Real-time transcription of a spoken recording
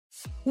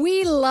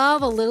We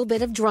love a little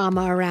bit of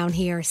drama around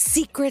here.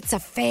 Secrets,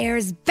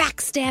 affairs,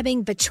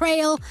 backstabbing,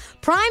 betrayal.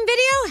 Prime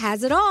Video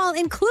has it all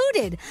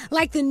included,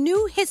 like the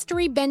new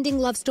history-bending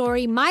love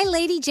story, My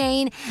Lady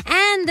Jane,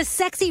 and the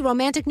sexy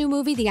romantic new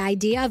movie, The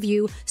Idea of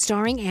You,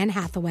 starring Anne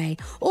Hathaway.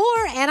 Or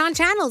add-on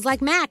channels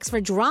like Max for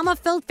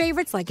drama-filled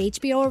favorites like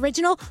HBO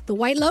original, The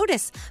White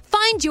Lotus.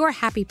 Find your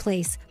happy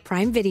place.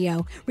 Prime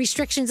Video.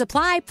 Restrictions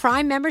apply.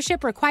 Prime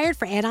membership required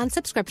for add-on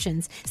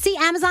subscriptions. See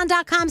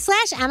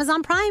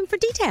Amazon.com/Amazon Prime for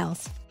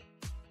details.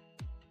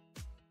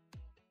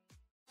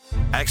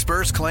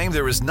 Experts claim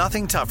there is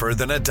nothing tougher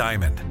than a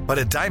diamond. But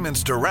at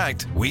Diamonds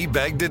Direct, we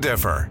beg to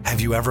differ.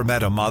 Have you ever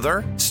met a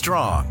mother?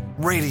 Strong,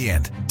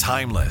 radiant,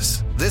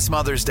 timeless. This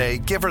Mother's Day,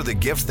 give her the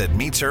gift that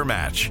meets her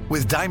match.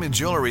 With diamond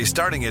jewelry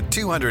starting at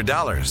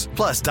 $200.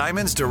 Plus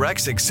Diamonds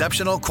Direct's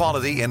exceptional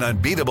quality and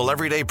unbeatable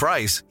everyday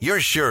price, you're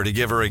sure to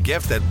give her a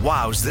gift that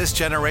wows this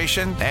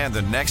generation and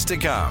the next to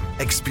come.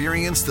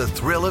 Experience the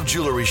thrill of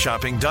jewelry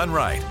shopping done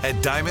right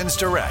at Diamonds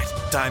Direct.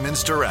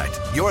 Diamonds Direct.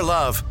 Your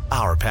love,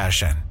 our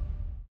passion.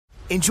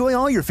 Enjoy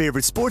all your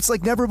favorite sports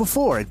like never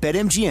before at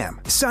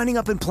BetMGM. Signing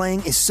up and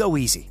playing is so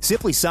easy.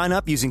 Simply sign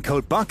up using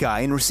code Buckeye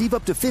and receive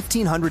up to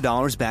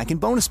 $1,500 back in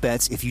bonus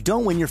bets if you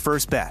don't win your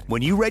first bet.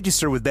 When you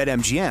register with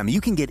BetMGM,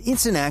 you can get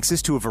instant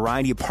access to a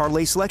variety of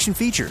parlay selection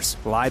features,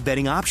 live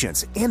betting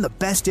options, and the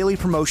best daily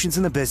promotions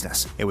in the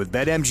business. And with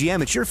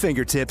BetMGM at your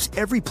fingertips,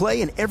 every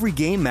play and every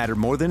game matter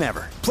more than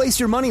ever. Place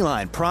your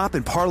moneyline, prop,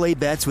 and parlay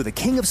bets with the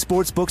king of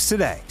sportsbooks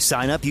today.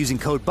 Sign up using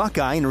code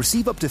Buckeye and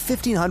receive up to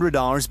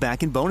 $1,500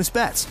 back in bonus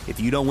bets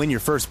if you don't win your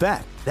first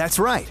bet. That's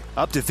right,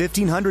 up to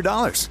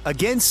 $1,500.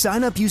 Again,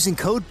 sign up using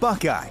code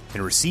Buckeye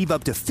and receive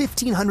up to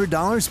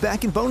 $1,500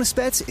 back in bonus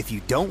bets if you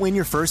don't win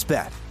your first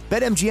bet.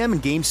 BetMGM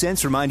and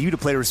GameSense remind you to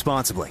play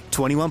responsibly.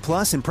 21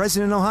 plus and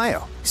present in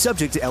Ohio.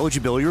 Subject to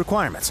eligibility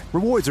requirements.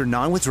 Rewards are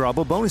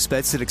non-withdrawable bonus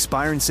bets that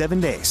expire in 7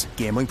 days.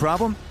 Gambling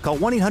problem? Call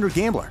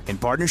 1-800-GAMBLER in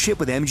partnership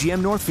with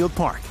MGM Northfield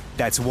Park.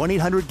 That's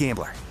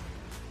 1-800-GAMBLER.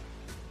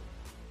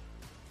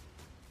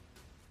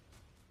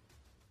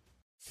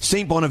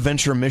 St.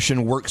 Bonaventure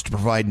Mission works to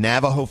provide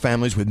Navajo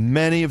families with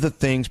many of the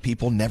things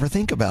people never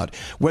think about.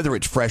 Whether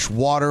it's fresh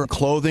water,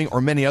 clothing,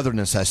 or many other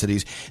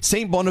necessities,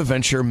 St.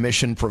 Bonaventure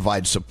Mission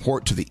provides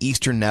support to the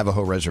Eastern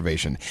Navajo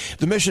Reservation.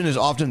 The mission is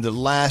often the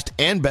last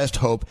and best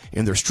hope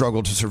in their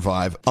struggle to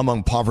survive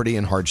among poverty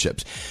and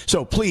hardships.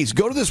 So please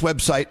go to this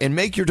website and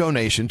make your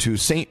donation to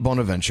St.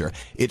 Bonaventure.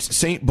 It's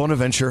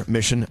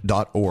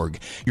stbonaventuremission.org.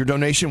 Your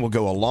donation will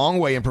go a long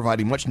way in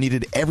providing much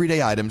needed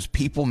everyday items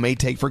people may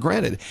take for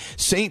granted.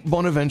 St.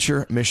 Bonaventuremission.org. Here's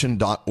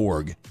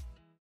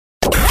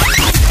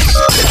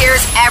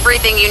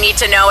everything you need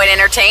to know in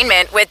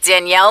entertainment with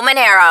Danielle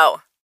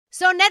Monero.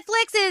 So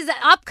Netflix's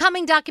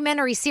upcoming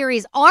documentary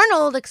series,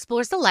 Arnold,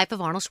 explores the life of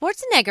Arnold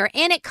Schwarzenegger,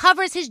 and it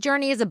covers his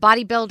journey as a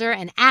bodybuilder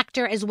and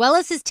actor, as well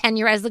as his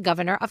tenure as the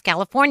governor of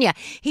California.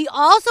 He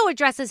also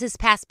addresses his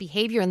past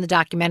behavior in the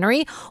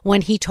documentary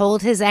when he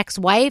told his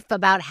ex-wife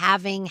about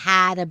having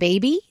had a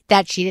baby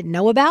that she didn't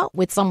know about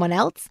with someone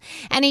else.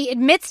 And he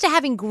admits to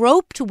having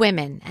groped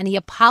women, and he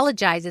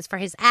apologizes for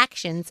his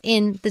actions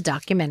in the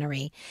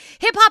documentary.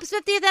 Hip-hop's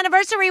 50th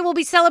anniversary will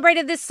be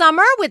celebrated this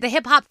summer with the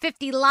Hip Hop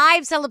 50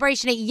 live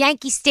celebration at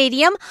Yankee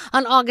Stadium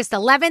on August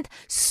 11th.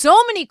 So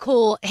many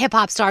cool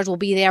hip-hop stars will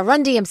be there.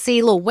 Run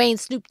DMC, Lil Wayne,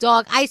 Snoop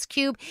Dogg, Ice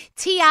Cube,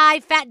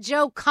 T.I., Fat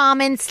Joe,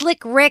 Common,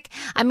 Slick Rick.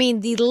 I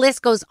mean, the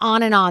list goes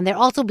on and on.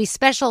 There'll also be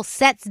special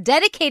sets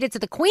dedicated to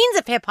the queens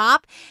of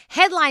hip-hop,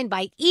 headlined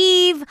by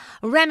Eve,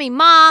 Remy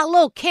Ma,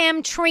 Lil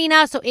Kim,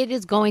 Trina. So it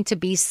is going to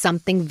be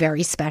something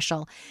very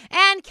special.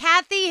 And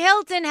Kathy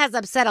Hilton has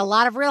upset a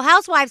lot of Real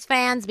Housewives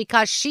fans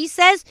because she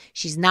says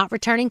she's not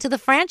returning to the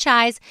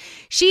franchise.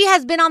 She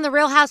has been on the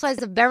Real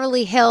Housewives of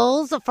Beverly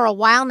Hills for a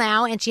while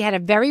now, and she had a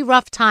very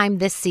rough time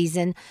this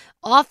season,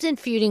 often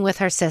feuding with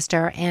her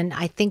sister, and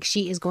I think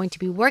she is going to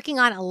be working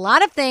on a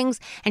lot of things,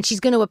 and she's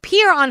going to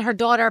appear on her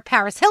daughter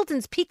Paris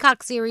Hilton's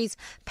Peacock series,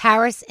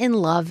 Paris in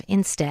Love,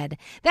 instead.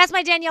 That's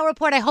my Danielle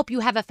report. I hope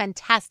you have a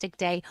fantastic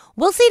day.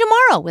 We'll see you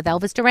tomorrow with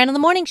Elvis Duran on The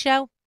Morning Show.